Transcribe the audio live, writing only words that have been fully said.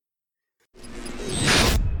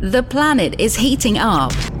The planet is heating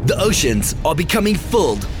up. The oceans are becoming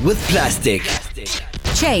filled with plastic.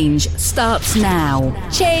 Change starts now.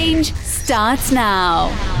 Change starts now.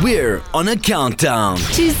 We're on a countdown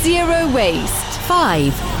To zero waste.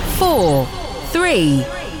 5, 4, 3,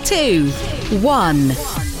 2, 1.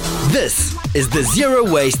 This is the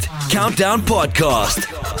Zero Waste Countdown Podcast.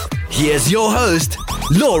 Here's your host,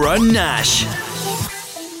 Laura Nash.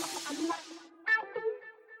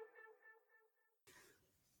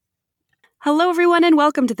 Hello, everyone, and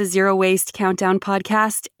welcome to the Zero Waste Countdown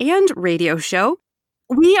podcast and radio show.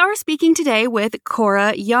 We are speaking today with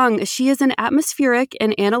Cora Young. She is an atmospheric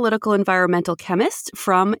and analytical environmental chemist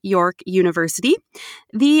from York University.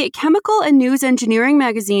 The Chemical and News Engineering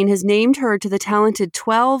magazine has named her to the Talented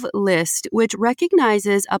 12 list, which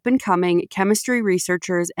recognizes up-and-coming chemistry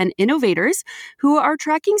researchers and innovators who are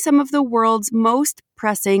tracking some of the world's most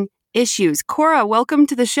pressing issues. Cora, welcome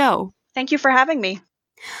to the show. Thank you for having me.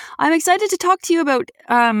 I'm excited to talk to you about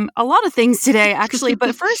a lot of things today, actually.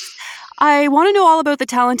 But first, I want to know all about the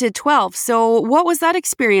Talented 12. So what was that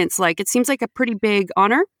experience like? It seems like a pretty big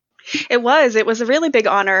honor. It was a really big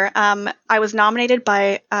honor. I was nominated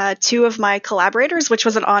by two of my collaborators, which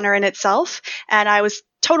was an honor in itself. And I was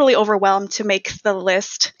totally overwhelmed to make the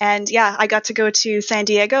list. And yeah, I got to go to San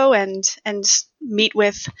Diego and meet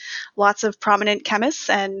with lots of prominent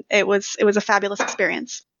chemists. And it was a fabulous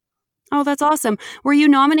experience. Oh, that's awesome. Were you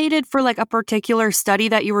nominated for like a particular study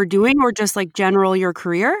that you were doing or just like general your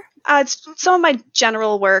career? It's some of my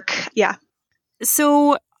general work. Yeah.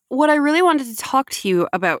 So what I really wanted to talk to you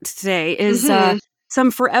about today is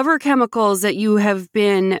some forever chemicals that you have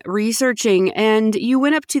been researching, and you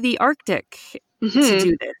went up to the Arctic to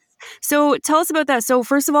do this. So tell us about that. So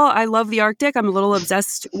first of all, I love the Arctic. I'm a little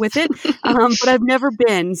obsessed with it, but I've never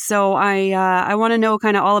been. So I want to know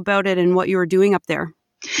kind of all about it and what you were doing up there.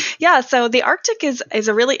 Yeah, so the Arctic is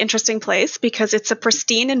a really interesting place because it's a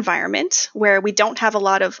pristine environment where we don't have a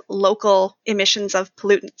lot of local emissions of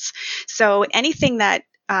pollutants. So anything that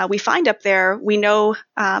we find up there, we know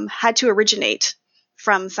had to originate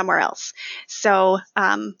from somewhere else. So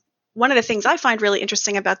one of the things I find really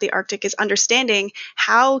interesting about the Arctic is understanding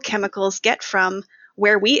how chemicals get from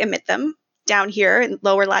where we emit them down here in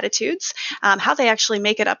lower latitudes, how they actually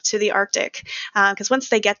make it up to the Arctic. Because once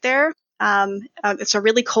they get there, it's a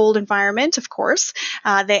really cold environment, of course.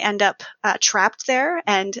 They end up trapped there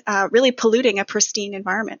and really polluting a pristine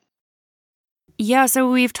environment. Yeah,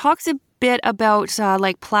 so we've talked a bit about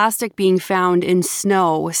like plastic being found in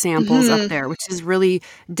snow samples up there, which is really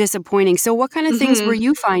disappointing. So what kind of things were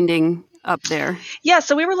you finding up there? Yeah,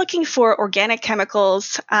 so we were looking for organic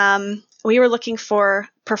chemicals. We were looking for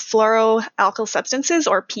perfluoroalkyl substances,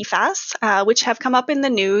 or PFAS, which have come up in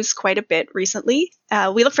the news quite a bit recently.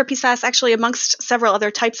 We look for PFAS actually amongst several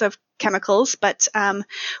other types of chemicals, but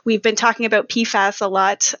we've been talking about PFAS a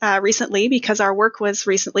lot recently because our work was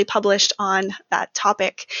recently published on that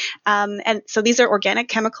topic. And so these are organic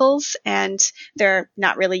chemicals, and they're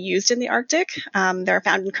not really used in the Arctic. They're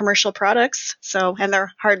found in commercial products, and there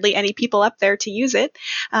are hardly any people up there to use it.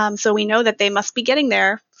 So we know that they must be getting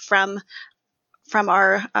there from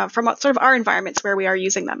our sort of our environments where we are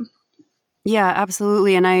using them. Yeah,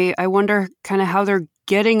 absolutely. And I wonder kind of how they're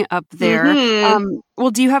getting up there. Well,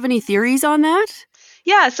 do you have any theories on that?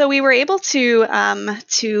 Yeah, so we were able to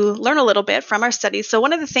learn a little bit from our studies. So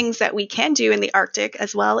one of the things that we can do in the Arctic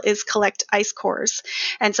as well is collect ice cores.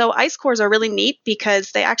 And so ice cores are really neat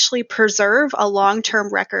because they actually preserve a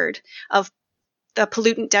long-term record of the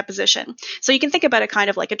pollutant deposition. So you can think about it kind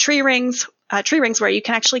of like tree rings where you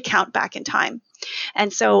can actually count back in time.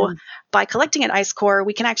 And so by collecting an ice core,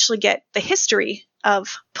 we can actually get the history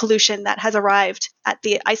of pollution that has arrived at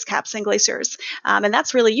the ice caps and glaciers. And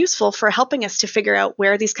that's really useful for helping us to figure out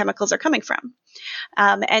where these chemicals are coming from.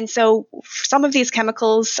 And so some of these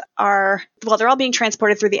chemicals they're all being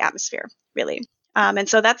transported through the atmosphere, really. And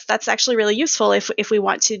so that's actually really useful if we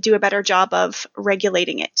want to do a better job of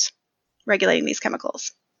regulating these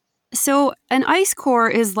chemicals. So an ice core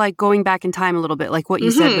is like going back in time a little bit, like what you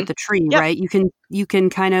said with the tree, right? You can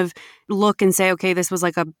kind of look and say, okay, this was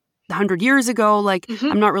like 100 years ago. Like,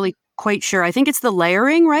 I'm not really quite sure. I think it's the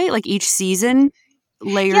layering, right? Like each season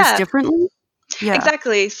layers differently. Yeah,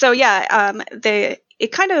 exactly. So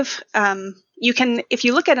it kind of, you can, if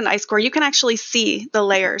you look at an ice core, you can actually see the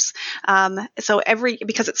layers.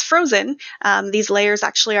 Because it's frozen, these layers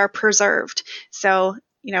actually are preserved. So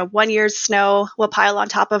 1 year's snow will pile on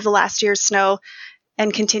top of the last year's snow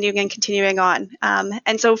and continuing on.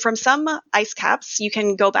 And so from some ice caps, you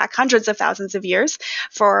can go back hundreds of thousands of years.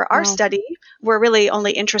 For our study, we're really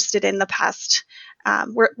only interested in the past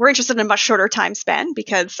we're interested in a much shorter time span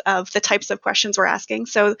because of the types of questions we're asking.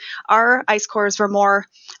 So our ice cores were more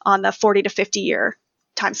on the 40 to 50 year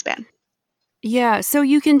time span. Yeah, so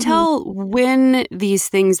you can tell when these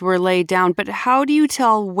things were laid down, but how do you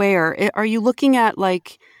tell where? Are you looking at,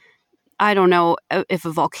 like, I don't know, if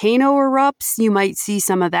a volcano erupts, you might see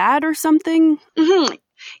some of that or something? Mm-hmm.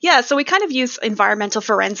 Yeah, so we kind of use environmental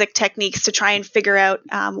forensic techniques to try and figure out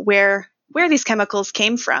where these chemicals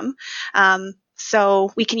came from.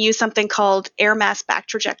 So we can use something called air mass back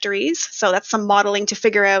trajectories. So that's some modeling to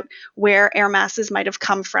figure out where air masses might have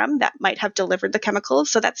come from that might have delivered the chemicals.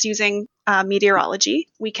 So that's using meteorology.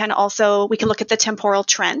 We can look at the temporal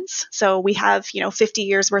trends. So we have 50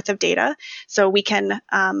 years worth of data. So we can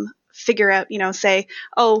figure out, say,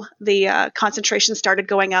 the concentration started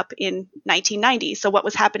going up in 1990. So what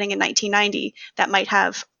was happening in 1990 that might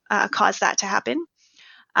have caused that to happen?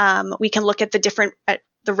 We can look at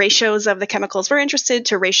the ratios of the chemicals we're interested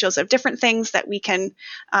to ratios of different things that we can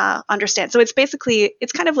understand. So it's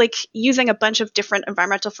kind of like using a bunch of different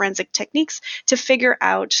environmental forensic techniques to figure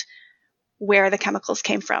out where the chemicals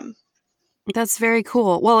came from. That's very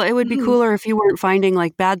cool. Well, it would be cooler if you weren't finding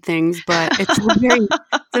like bad things, but it's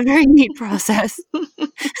a very neat process.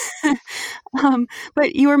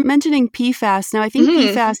 But you were mentioning PFAS. Now, I think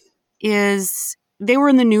PFAS they were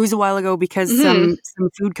in the news a while ago because some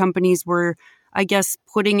food companies were, I guess,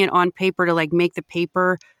 putting it on paper to like make the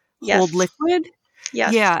paper hold liquid.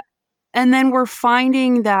 Yes. Yeah. And then we're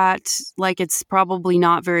finding that like it's probably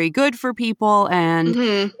not very good for people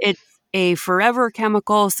and it's a forever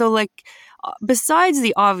chemical. So like besides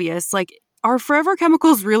the obvious, like are forever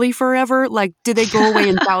chemicals really forever? Like do they go away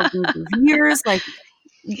in thousands of years? Like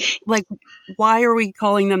why are we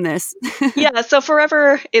calling them this? Yeah, so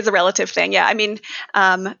forever is a relative thing. Yeah, I mean,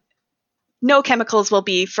 no chemicals will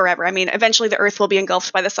be forever. I mean, eventually the Earth will be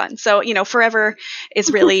engulfed by the sun. So, forever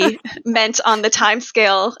is really meant on the time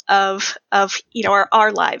scale of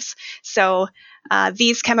our lives. So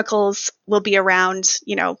these chemicals will be around,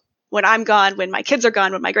 when I'm gone, when my kids are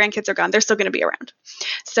gone, when my grandkids are gone, they're still going to be around.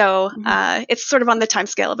 So it's sort of on the time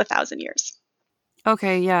scale of 1,000 years.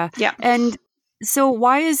 Okay, yeah. Yeah. And so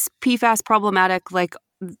why is PFAS problematic? Like,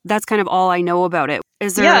 that's kind of all I know about it.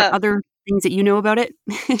 Is there other things that you know about it?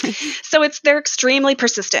 So they're extremely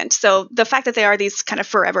persistent. So the fact that they are these kind of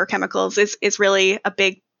forever chemicals is really a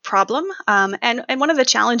big problem. And one of the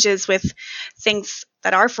challenges with things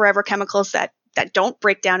that are forever chemicals that don't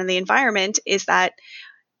break down in the environment is that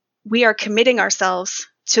we are committing ourselves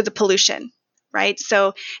to the pollution, right?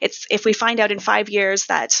 So if we find out in 5 years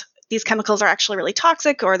that these chemicals are actually really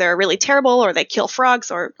toxic or they're really terrible or they kill frogs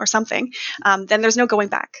or something, then there's no going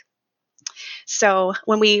back. So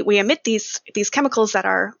when we emit these chemicals that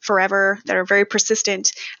are forever, that are very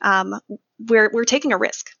persistent, we're taking a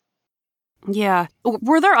risk. Yeah.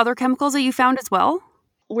 Were there other chemicals that you found as well?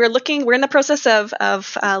 We're in the process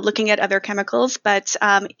of looking at other chemicals, but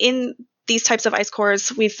in these types of ice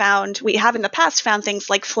cores, we have in the past found things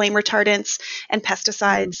like flame retardants and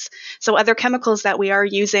pesticides. So other chemicals that we are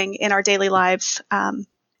using in our daily lives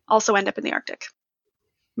also end up in the Arctic.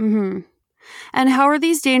 Mm-hmm. And how are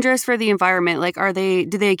these dangerous for the environment? Like, do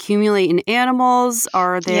they accumulate in animals?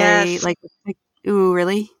 Are they ooh,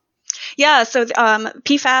 really? Yeah. So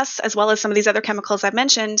PFAS, as well as some of these other chemicals I've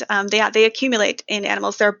mentioned, they accumulate in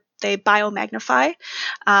animals. They biomagnify,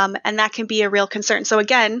 and that can be a real concern. So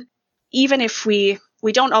again, even if we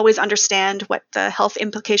don't always understand what the health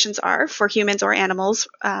implications are for humans or animals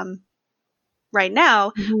right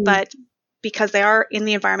now, but because they are in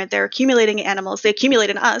the environment, they're accumulating in animals, they accumulate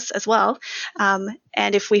in us as well.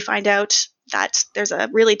 And if we find out that there's a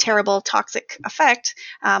really terrible toxic effect,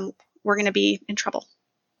 we're going to be in trouble.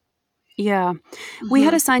 Yeah. We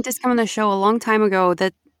had a scientist come on the show a long time ago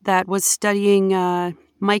that was studying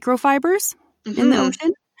microfibers in the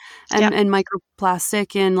ocean and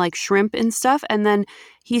microplastic in like shrimp and stuff. And then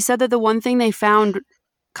he said that the one thing they found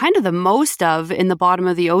kind of the most of in the bottom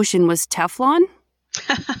of the ocean was Teflon.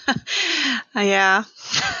 Yeah.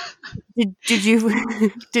 Did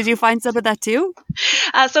you find some of that too?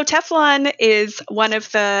 So Teflon is one of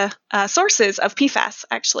the sources of PFAS,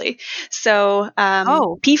 actually. So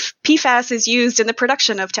PFAS is used in the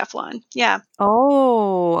production of Teflon. Yeah.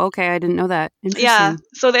 Oh, okay. I didn't know that. Interesting. Yeah.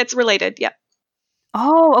 So that's related. Yeah.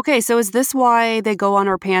 Oh, okay. So is this why they go on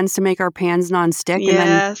our pans to make our pans nonstick?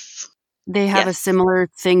 Yes. And then they have a similar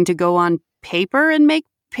thing to go on paper and make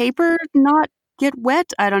paper not get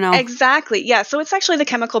wet? I don't know. Exactly. Yeah. So it's actually the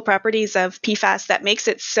chemical properties of PFAS that makes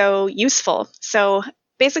it so useful. So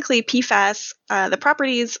basically PFAS, the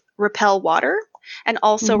properties repel water and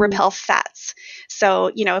also repel fats.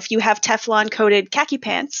 So, if you have Teflon coated khaki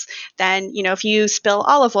pants, then, if you spill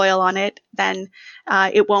olive oil on it, then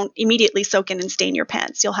it won't immediately soak in and stain your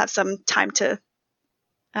pants. You'll have some time to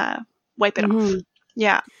wipe it off.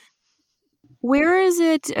 Yeah. Where is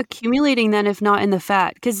it accumulating then, if not in the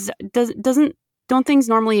fat? Because don't things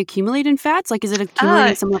normally accumulate in fats? Like, is it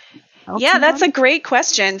accumulating somewhere else? Yeah, that's a great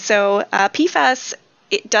question. So PFAS,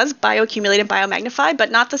 it does bioaccumulate and biomagnify,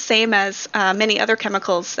 but not the same as many other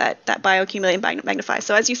chemicals that bioaccumulate and biomagnify.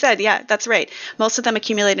 So as you said, yeah, that's right. Most of them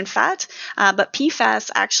accumulate in fat, but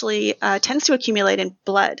PFAS actually tends to accumulate in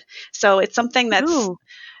blood. So it's something that's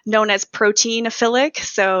known as proteinophilic.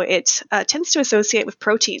 So it tends to associate with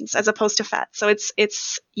proteins as opposed to fat. So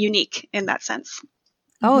it's unique in that sense.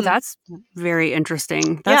 Oh, that's very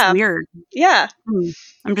interesting. That's weird. Yeah.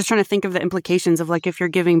 I'm just trying to think of the implications of like if you're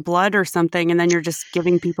giving blood or something and then you're just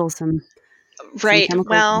giving people some chemicals.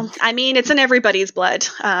 Well, I mean, it's in everybody's blood,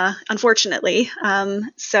 unfortunately.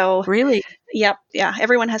 So really? Yep. Yeah.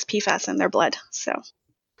 Everyone has PFAS in their blood. So.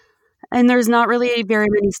 And there's not really very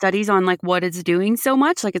many studies on like what it's doing so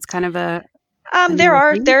much. Like it's kind of there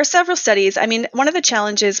are several studies. I mean, one of the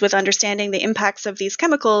challenges with understanding the impacts of these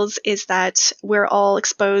chemicals is that we're all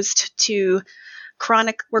exposed to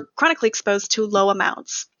we're chronically exposed to low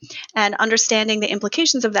amounts, and understanding the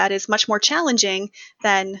implications of that is much more challenging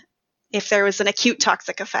than if there was an acute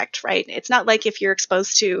toxic effect, right? It's not like if you're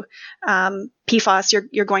exposed to PFAS,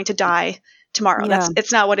 you're going to die tomorrow. Yeah.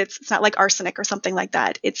 It's not like arsenic or something like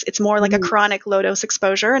that. It's more like a chronic low dose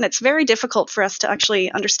exposure, and it's very difficult for us to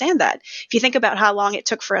actually understand that. If you think about how long it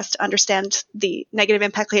took for us to understand the negative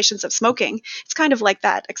implications of smoking, it's kind of like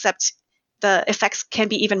that, except the effects can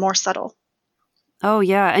be even more subtle. Oh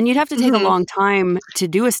yeah, and you'd have to take a long time to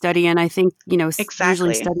do a study, and I think Exactly.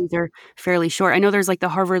 Usually studies are fairly short. I know there's like the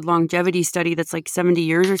Harvard longevity study that's like 70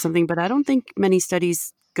 years or something, but I don't think many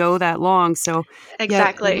studies go that long. So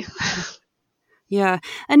exactly. Yeah.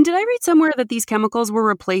 And did I read somewhere that these chemicals were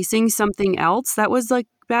replacing something else that was like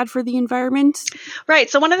bad for the environment? Right.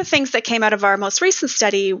 So one of the things that came out of our most recent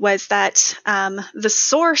study was that the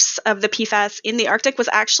source of the PFAS in the Arctic was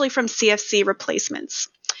actually from CFC replacements.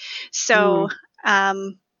 So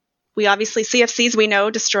we obviously, CFCs we know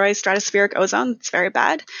destroy stratospheric ozone. It's very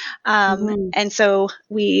bad. And so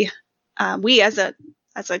we as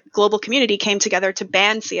a global community came together to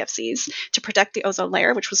ban CFCs to protect the ozone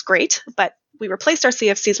layer, which was great. But we replaced our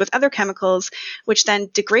CFCs with other chemicals, which then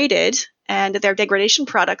degraded, and their degradation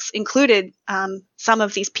products included some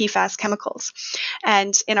of these PFAS chemicals.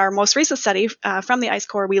 And in our most recent study from the ice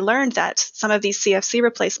core, we learned that some of these CFC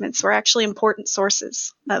replacements were actually important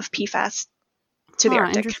sources of PFAS to the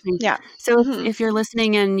Arctic. Interesting. Yeah. So if you're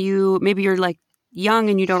listening and maybe you're like young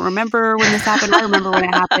and you don't remember when this happened, I remember when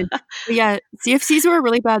it happened. But yeah, CFCs were a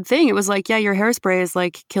really bad thing. It was like, your hairspray is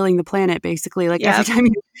like killing the planet, basically. Like every time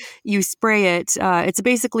you spray it, it's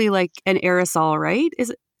basically like an aerosol, right? Is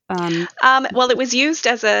it? Well, it was used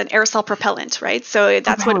as an aerosol propellant, right? So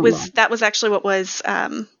that's what it was. That was actually what was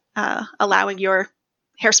allowing your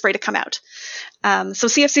hairspray to come out. So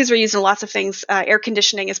CFCs were used in lots of things. Air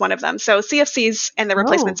conditioning is one of them. So CFCs and the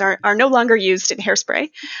replacements are no longer used in hairspray,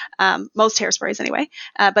 most hairsprays anyway.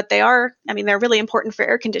 But they're really important for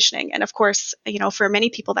air conditioning. And of course, for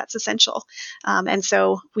many people, that's essential. And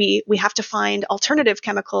so we have to find alternative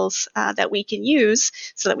chemicals that we can use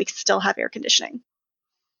so that we can still have air conditioning.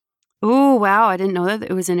 Oh, wow. I didn't know that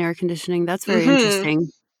it was in air conditioning. That's very interesting.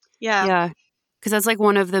 Yeah. Yeah. Because that's like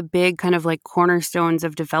one of the big kind of like cornerstones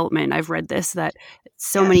of development. I've read this, that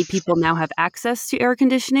so many people now have access to air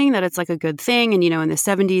conditioning, that it's like a good thing. And, in the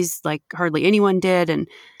 70s, like hardly anyone did. And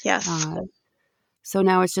so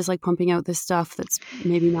now it's just like pumping out this stuff that's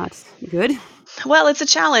maybe not good. Well, it's a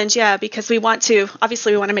challenge, because we want to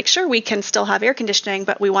make sure we can still have air conditioning,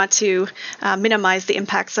 but we want to minimize the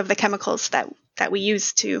impacts of the chemicals that we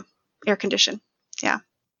use to air condition. Yeah.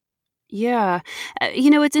 Yeah.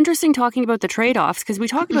 It's interesting talking about the trade-offs, because we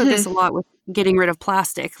talk about this a lot with getting rid of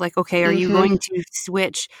plastic. Like, okay, are you going to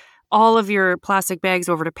switch all of your plastic bags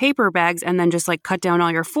over to paper bags and then just like cut down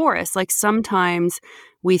all your forests? Like sometimes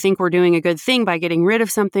we think we're doing a good thing by getting rid of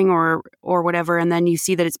something or whatever, and then you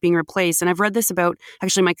see that it's being replaced. And I've read this about,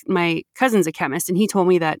 actually, my cousin's a chemist, and he told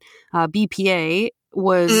me that BPA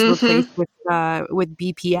was replaced with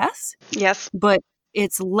BPS. Yes. But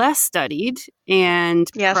it's less studied and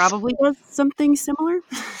probably does something similar.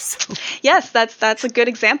 Yes, that's a good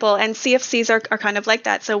example. And CFCs are kind of like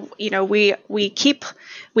that. So, we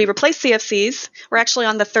replace CFCs. We're actually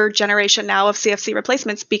on the third generation now of CFC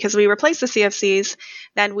replacements, because we replace the CFCs,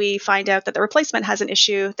 then we find out that the replacement has an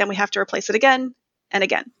issue, then we have to replace it again and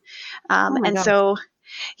again. So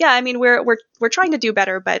Yeah, I mean, we're trying to do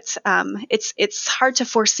better, but it's hard to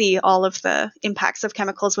foresee all of the impacts of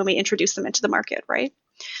chemicals when we introduce them into the market, right?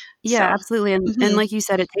 Yeah, So, absolutely. And mhm. like you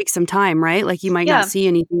said, it takes some time, right? Like you might not Yeah, see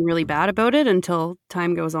anything really bad about it until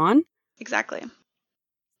time goes on. exactly.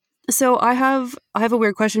 So I have a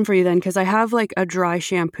weird question for you then, because I have like a dry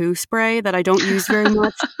shampoo spray that I don't use very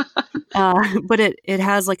much, but it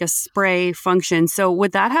has like a spray function. So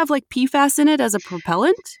would that have like PFAS in it as a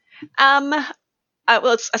propellant? Um,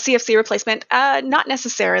 well, it's a CFC replacement. Not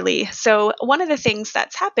necessarily. So one of the things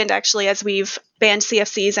that's happened actually as we've banned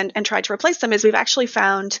CFCs and tried to replace them is we've actually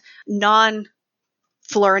found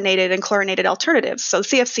non-fluorinated and chlorinated alternatives. So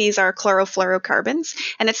CFCs are chlorofluorocarbons,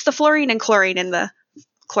 and it's the fluorine and chlorine in the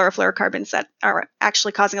chlorofluorocarbons that are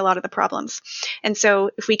actually causing a lot of the problems. And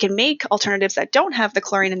so if we can make alternatives that don't have the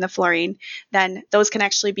chlorine and the fluorine, then those can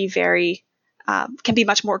actually be can be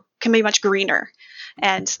much greener.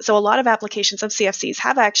 And so a lot of applications of CFCs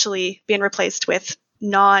have actually been replaced with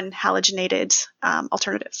non-halogenated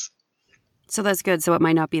alternatives. So that's good. So it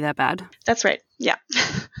might not be that bad. That's right. Yeah.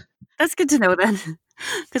 That's good to know then.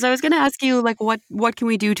 Because I was going to ask you, like, what can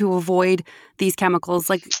we do to avoid these chemicals?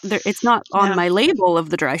 Like, it's not on Yeah. my label of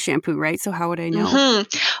the dry shampoo, right? So how would I know?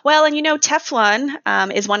 Mm-hmm. Well, and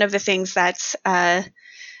Teflon is one of the things that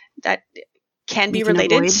can be You can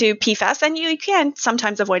related avoid. to PFAS, and you can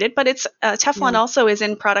sometimes avoid it, but it's Teflon Yeah. also is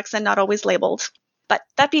in products and not always labeled. But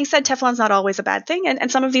that being said, Teflon's not always a bad thing,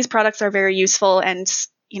 and some of these products are very useful, and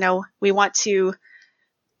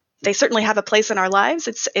they certainly have a place in our lives.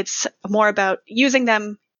 It's more about using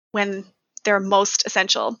them when they're most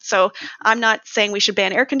essential. So I'm not saying we should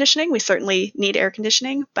ban air conditioning. We certainly need air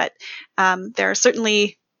conditioning, but there are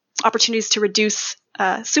certainly opportunities to reduce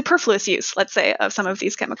superfluous use, let's say, of some of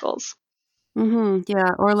these chemicals.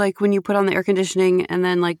 Yeah. Or like when you put on the air conditioning and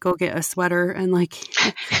then like go get a sweater and like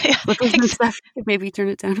Yeah, flippers and stuff, maybe turn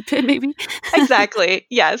it down a bit, maybe. exactly.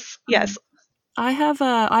 Yes. Yes. I have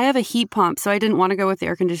a heat pump, so I didn't want to go with the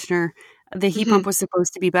air conditioner. The heat pump was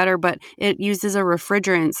supposed to be better, but it uses a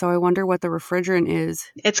refrigerant, so I wonder what the refrigerant is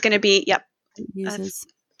It's going to be, yep, it uses.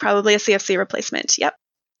 probably a CFC replacement. Yep.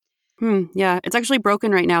 Yeah, it's actually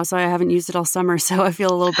broken right now, so I haven't used it all summer, so I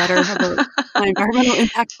feel a little better about my environmental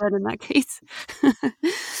impact then in that case.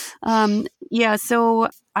 Yeah, so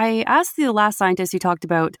I asked the last scientist who talked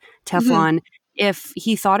about Teflon if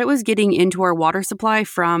he thought it was getting into our water supply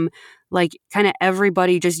from like kind of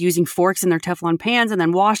everybody just using forks in their Teflon pans and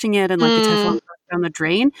then washing it and like the Teflon goes down the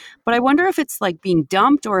drain. But I wonder if it's like being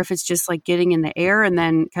dumped or if it's just like getting in the air and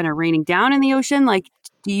then kind of raining down in the ocean. Like,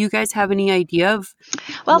 do you guys have any idea of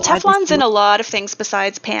Well, why this? Teflon's in a lot of things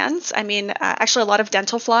besides pans. I mean, actually, a lot of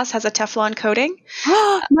dental floss has a Teflon coating.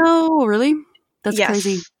 No, really? That's Yes.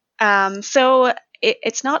 crazy. So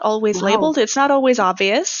it's not always Wow. labeled. It's not always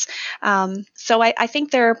obvious. So I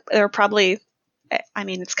think there are probably. I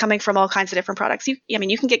mean, it's coming from all kinds of different products. You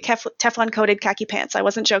can get Teflon coated khaki pants. I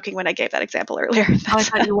wasn't joking when I gave that example earlier. I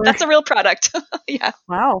thought you were. That's a real product. Yeah.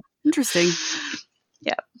 Wow, interesting.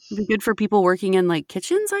 Yeah. It'd be good for people working in like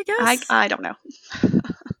kitchens, I guess. I don't know.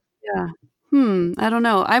 Yeah. I don't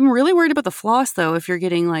know. I'm really worried about the floss though. If you're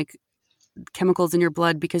getting like chemicals in your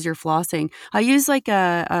blood because you're flossing, I use like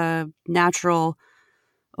a natural.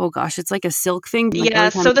 Oh gosh, it's like a silk thing. Like Yeah,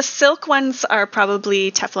 every time so the silk ones are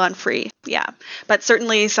probably Teflon free. Yeah. But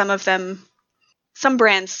certainly some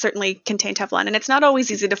brands certainly contain Teflon, and it's not always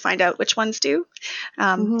easy to find out which ones do.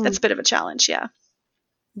 That's a bit of a challenge, yeah.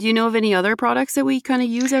 Do you know of any other products that we kind of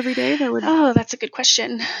use every day that would? Oh, that's a good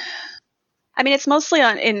question. I mean, it's mostly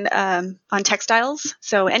on textiles.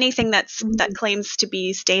 So anything that claims to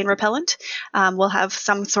be stain repellent will have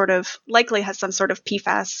likely has some sort of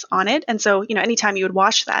PFAS on it. And so, anytime you would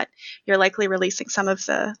wash that, you're likely releasing some of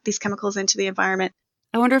these chemicals into the environment.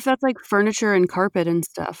 I wonder if that's like furniture and carpet and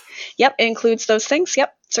stuff. Yep, it includes those things.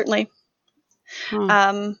 Yep, certainly.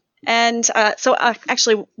 Huh. So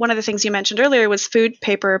actually, one of the things you mentioned earlier was food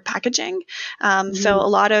paper packaging. So a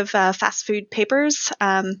lot of fast food papers,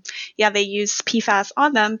 they use PFAS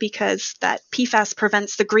on them because that PFAS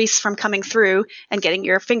prevents the grease from coming through and getting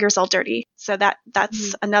your fingers all dirty. So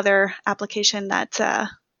that's another application that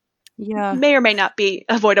may or may not be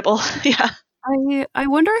avoidable. Yeah. I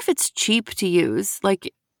wonder if it's cheap to use,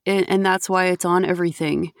 like, and that's why it's on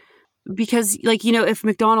everything. Because, like, if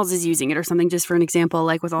McDonald's is using it or something, just for an example,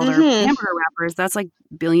 like with all their hamburger wrappers, that's like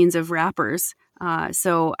billions of wrappers.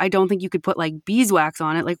 So I don't think you could put like beeswax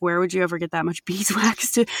on it. Like, where would you ever get that much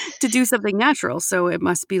beeswax to do something natural? So it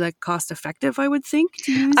must be like cost effective, I would think,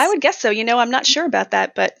 to use. I would guess so. I'm not sure about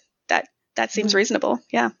that, but that seems reasonable.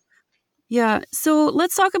 Yeah. Yeah. So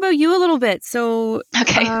let's talk about you a little bit. So,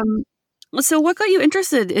 okay. So what got you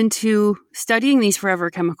interested into studying these forever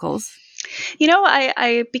chemicals?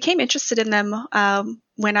 I became interested in them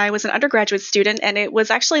when I was an undergraduate student, and it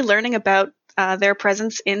was actually learning about their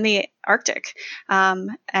presence in the Arctic.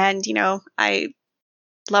 I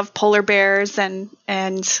love polar bears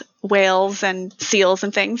and whales and seals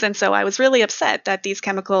and things. And so I was really upset that these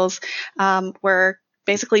chemicals were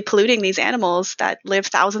basically polluting these animals that live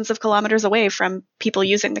thousands of kilometers away from people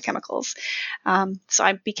using the chemicals. So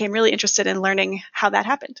I became really interested in learning how that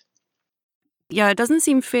happened. Yeah, it doesn't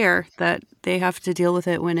seem fair that they have to deal with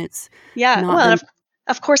it when it's Yeah, not well, them.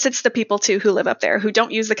 of course, it's the people too who live up there who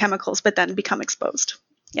don't use the chemicals but then become exposed.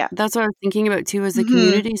 Yeah. That's what I was thinking about too, as the Mhm.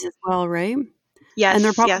 communities as well, right? Yes. And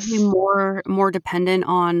they're Yes. probably more dependent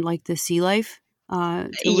on like the sea life to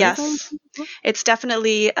live. I would Yes. think. It's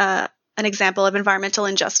definitely an example of environmental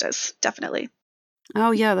injustice. Definitely.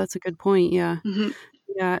 Oh yeah, that's a good point. Yeah. Mhm.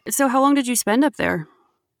 Yeah. So how long did you spend up there?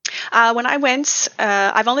 When I went,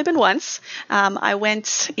 I've only been once. I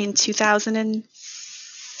went in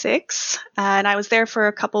 2006, and I was there for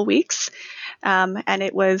a couple weeks. And I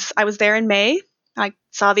was there in May. I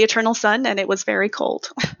saw the eternal sun, and it was very cold.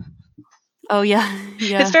 Oh yeah.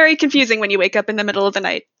 Yeah. It's very confusing when you wake up in the middle of the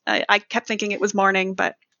night. I kept thinking it was morning,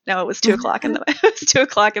 but no, it was 2 o'clock it was 2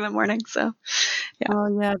 o'clock in the morning. So yeah,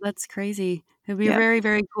 Oh yeah, that's crazy. It'd be yeah. very,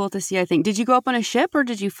 very cool to see, I think. Did you go up on a ship or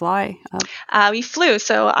did you fly up? We flew.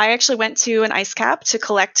 So I actually went to an ice cap to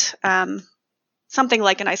collect something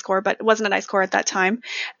like an ice core, but it wasn't an ice core at that time.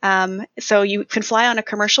 So you can fly on a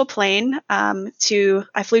commercial plane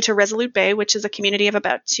I flew to Resolute Bay, which is a community of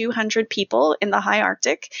about 200 people in the high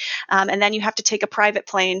Arctic. And then you have to take a private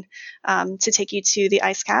plane to take you to the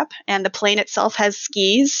ice cap. And the plane itself has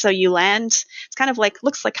skis. So you land, it's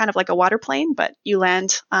looks like kind of like a water plane, but you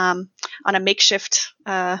land on a makeshift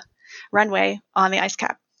runway on the ice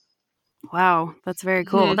cap. Wow, that's very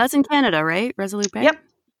cool. Mhm. That's in Canada, right? Resolute Bay? Yep.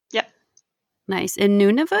 Yep. Nice. In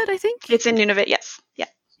Nunavut, I think? It's in Nunavut. Yes. Yeah.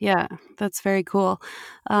 Yeah, that's very cool.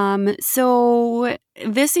 So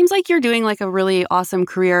this seems like you're doing like a really awesome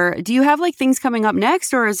career. Do you have like things coming up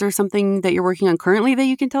next, or is there something that you're working on currently that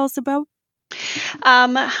you can tell us about?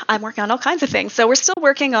 I'm working on all kinds of things. So we're still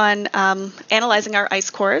working on analyzing our ice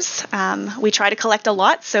cores. We try to collect a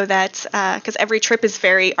lot so that, because every trip is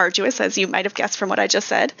very arduous, as you might have guessed from what I just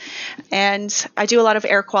said. And I do a lot of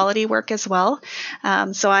air quality work as well.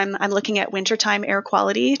 So I'm looking at wintertime air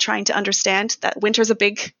quality, trying to understand that winter's a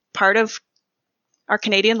big part of our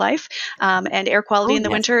Canadian life, and air quality Oh, in the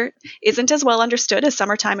yes. winter isn't as well understood as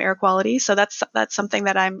summertime air quality. So that's something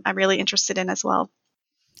that I'm really interested in as well.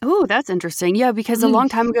 Oh, that's interesting. Yeah, because a Mhm. long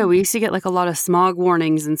time ago, we used to get like a lot of smog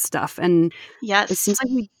warnings and stuff. And it Yes. seems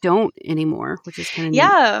like we don't anymore, which is kind of neat.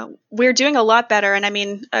 Yeah, we're doing a lot better. And I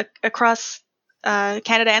mean, across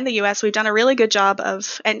Canada and the US, we've done a really good job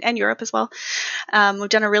and Europe as well. We've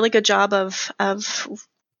done a really good job of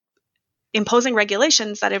imposing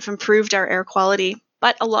regulations that have improved our air quality.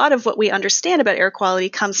 But a lot of what we understand about air quality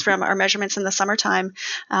comes from our measurements in the summertime.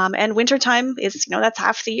 And wintertime is, that's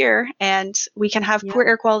half the year. And we can have Yeah. poor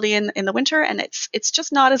air quality in the winter, and it's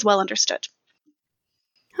just not as well understood.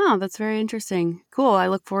 Huh, that's very interesting. Cool. I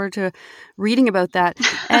look forward to reading about that.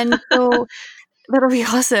 And so that'll be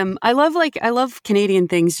awesome. I love Canadian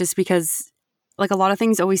things just because like a lot of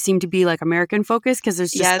things always seem to be like American focused because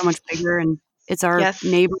there's just so Yes. much bigger and it's our Yes.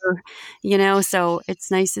 neighbor, so it's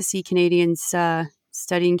nice to see Canadians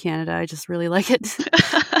studying Canada. I just really like it.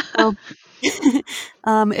 So,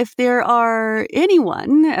 if there are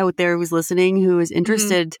anyone out there who's listening who is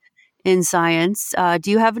interested in science, do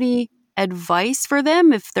you have any advice for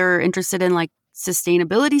them if they're interested in like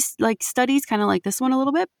sustainability like studies, kind of like this one a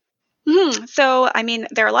little bit? So, I mean,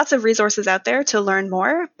 there are lots of resources out there to learn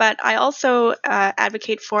more, but I also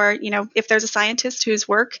advocate for, if there's a scientist whose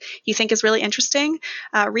work you think is really interesting,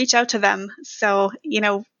 reach out to them. So,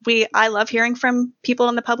 I love hearing from people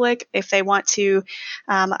in the public if they want to.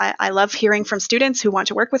 I love hearing from students who want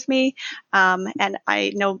to work with me. And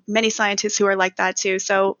I know many scientists who are like that too.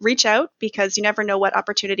 So reach out because you never know what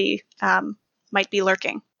opportunity might be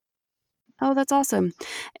lurking. Oh, that's awesome.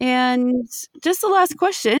 And just the last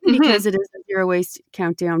question, because it is a zero waste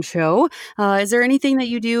countdown show. Is there anything that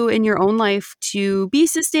you do in your own life to be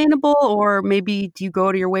sustainable, or maybe do you go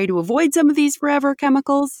out of your way to avoid some of these forever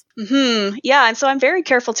chemicals? Yeah, and so I'm very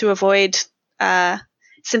careful to avoid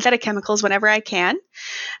synthetic chemicals whenever I can.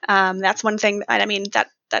 That's one thing. I mean,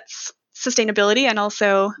 that's sustainability, and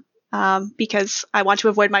also because I want to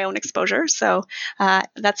avoid my own exposure. So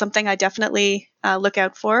that's something I definitely look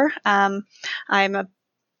out for. I'm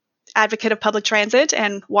advocate of public transit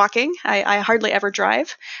and walking. I hardly ever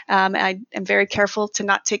drive. I am very careful to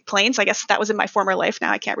not take planes. I guess that was in my former life.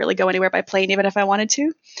 Now I can't really go anywhere by plane, even if I wanted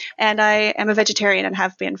to. And I am a vegetarian and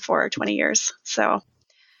have been for 20 years. So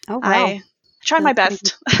I try my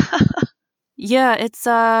best. Yeah, it's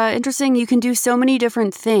interesting. You can do so many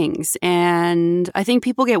different things, and I think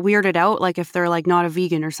people get weirded out, like if they're like not a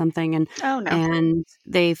vegan or something, and and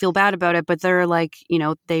they feel bad about it. But they're like,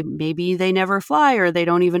 they never fly, or they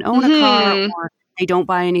don't even own a car, or they don't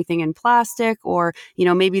buy anything in plastic, or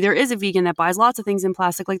maybe there is a vegan that buys lots of things in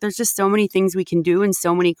plastic. Like there's just so many things we can do in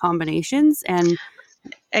so many combinations, and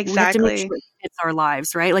we have to make sure it fits our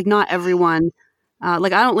lives, right? Like not everyone.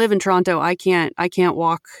 Like I don't live in Toronto. I can't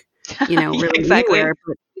walk. Really anywhere,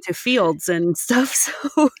 but to fields and stuff.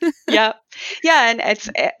 So yeah, and it's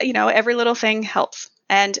every little thing helps.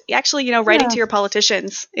 And actually, writing to your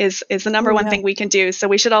politicians is the number one thing we can do. So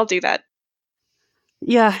we should all do that.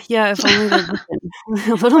 Yeah. If only they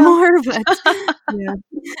listen a little more. But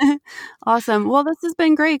yeah, awesome. Well, this has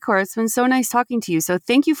been great, Cora. It's been so nice talking to you. So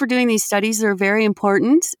thank you for doing these studies. They're very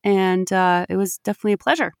important, and it was definitely a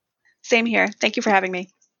pleasure. Same here. Thank you for having me.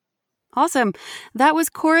 Awesome. That was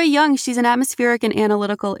Cora Young. She's an atmospheric and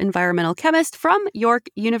analytical environmental chemist from York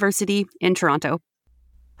University in Toronto.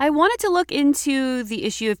 I wanted to look into the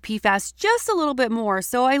issue of PFAS just a little bit more.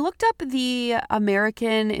 So I looked up the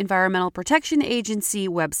American Environmental Protection Agency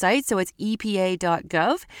website. So it's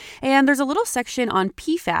EPA.gov. And there's a little section on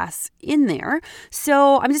PFAS in there.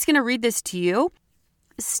 So I'm just going to read this to you.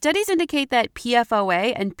 Studies indicate that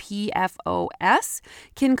PFOA and PFOS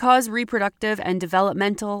can cause reproductive and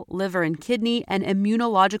developmental, liver and kidney, and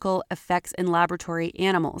immunological effects in laboratory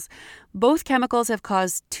animals. Both chemicals have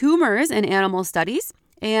caused tumors in animal studies,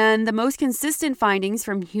 and the most consistent findings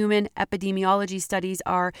from human epidemiology studies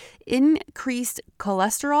are increased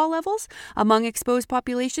cholesterol levels among exposed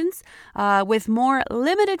populations, with more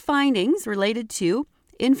limited findings related to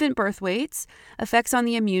infant birth weights, effects on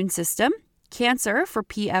the immune system, cancer for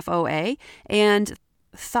PFOA, and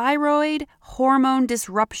thyroid hormone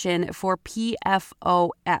disruption for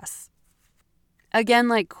PFOS. Again,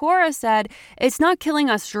 like Cora said, it's not killing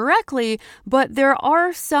us directly, but there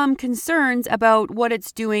are some concerns about what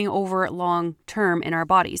it's doing over long term in our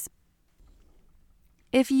bodies.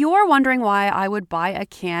 If you're wondering why I would buy a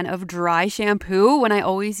can of dry shampoo when I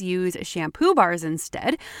always use shampoo bars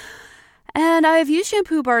instead, and I've used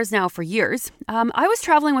shampoo bars now for years. I was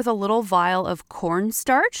traveling with a little vial of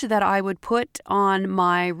cornstarch that I would put on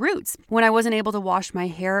my roots when I wasn't able to wash my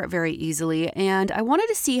hair very easily. And I wanted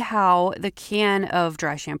to see how the can of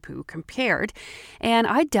dry shampoo compared. And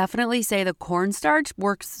I definitely say the cornstarch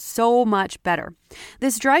works so much better.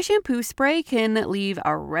 This dry shampoo spray can leave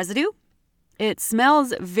a residue. It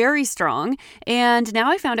smells very strong, and now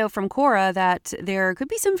I found out from Cora that there could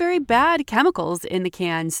be some very bad chemicals in the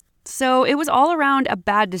cans. So it was all around a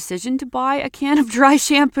bad decision to buy a can of dry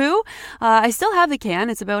shampoo. I still have the can.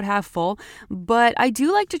 It's about half full. But I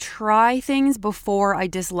do like to try things before I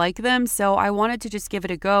dislike them. So I wanted to just give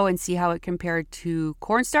it a go and see how it compared to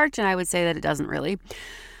cornstarch. And I would say that it doesn't really.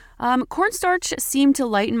 Cornstarch seemed to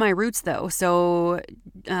lighten my roots, though. So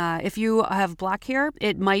if you have black hair,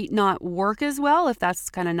 it might not work as well if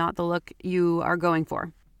that's kind of not the look you are going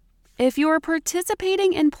for. If you're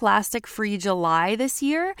participating in Plastic-Free July this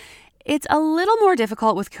year, it's a little more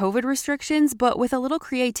difficult with COVID restrictions, but with a little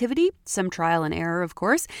creativity, some trial and error, of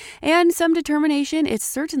course, and some determination, it's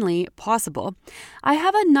certainly possible. I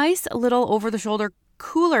have a nice little over-the-shoulder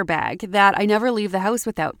cooler bag that I never leave the house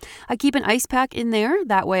without. I keep an ice pack in there.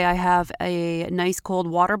 That way I have a nice cold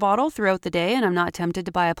water bottle throughout the day, and I'm not tempted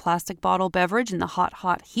to buy a plastic bottle beverage in the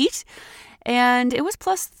hot heat. And it was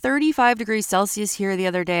plus 35 degrees Celsius here the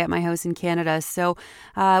other day at my house in Canada. So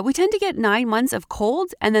we tend to get 9 months of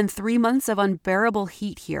cold and then 3 months of unbearable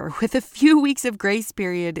heat here, with a few weeks of grace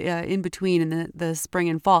period in between in the spring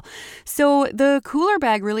and fall. So the cooler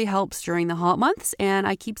bag really helps during the hot months, and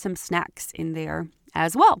I keep some snacks in there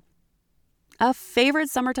as well. A favorite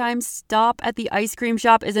summertime stop at the ice cream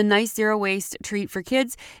shop is a nice zero-waste treat for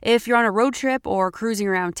kids. If you're on a road trip or cruising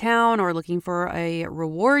around town or looking for a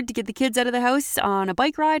reward to get the kids out of the house on a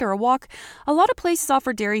bike ride or a walk, a lot of places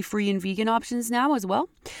offer dairy-free and vegan options now as well.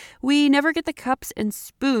 We never get the cups and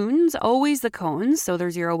spoons, always the cones, so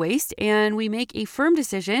they're zero waste, and we make a firm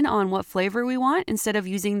decision on what flavor we want instead of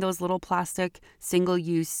using those little plastic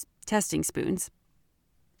single-use testing spoons.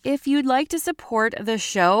 If you'd like to support the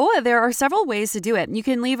show, there are several ways to do it. You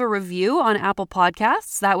can leave a review on Apple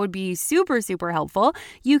Podcasts. That would be super, super helpful.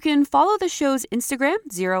 You can follow the show's Instagram,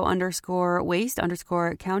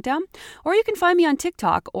 0_waste_countdown, or you can find me on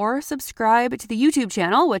TikTok or subscribe to the YouTube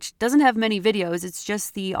channel, which doesn't have many videos. It's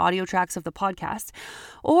just the audio tracks of the podcast.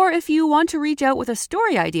 Or if you want to reach out with a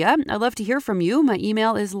story idea, I'd love to hear from you. My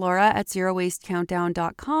email is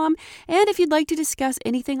laura@zerowastecountdown.com. And if you'd like to discuss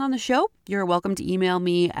anything on the show, you're welcome to email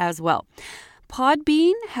me as well.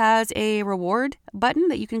 Podbean has a reward button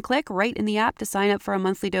that you can click right in the app to sign up for a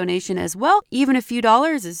monthly donation as well. Even a few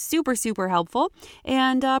dollars is super, super helpful.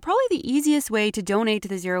 And probably the easiest way to donate to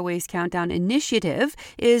the Zero Waste Countdown initiative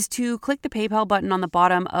is to click the PayPal button on the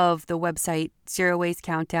bottom of the website,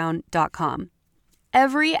 zerowastecountdown.com.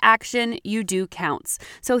 Every action you do counts.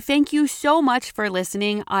 So thank you so much for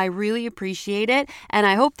listening. I really appreciate it. And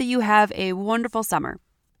I hope that you have a wonderful summer.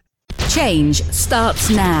 Change starts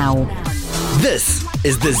now. This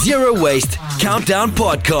is the Zero Waste Countdown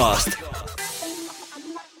Podcast.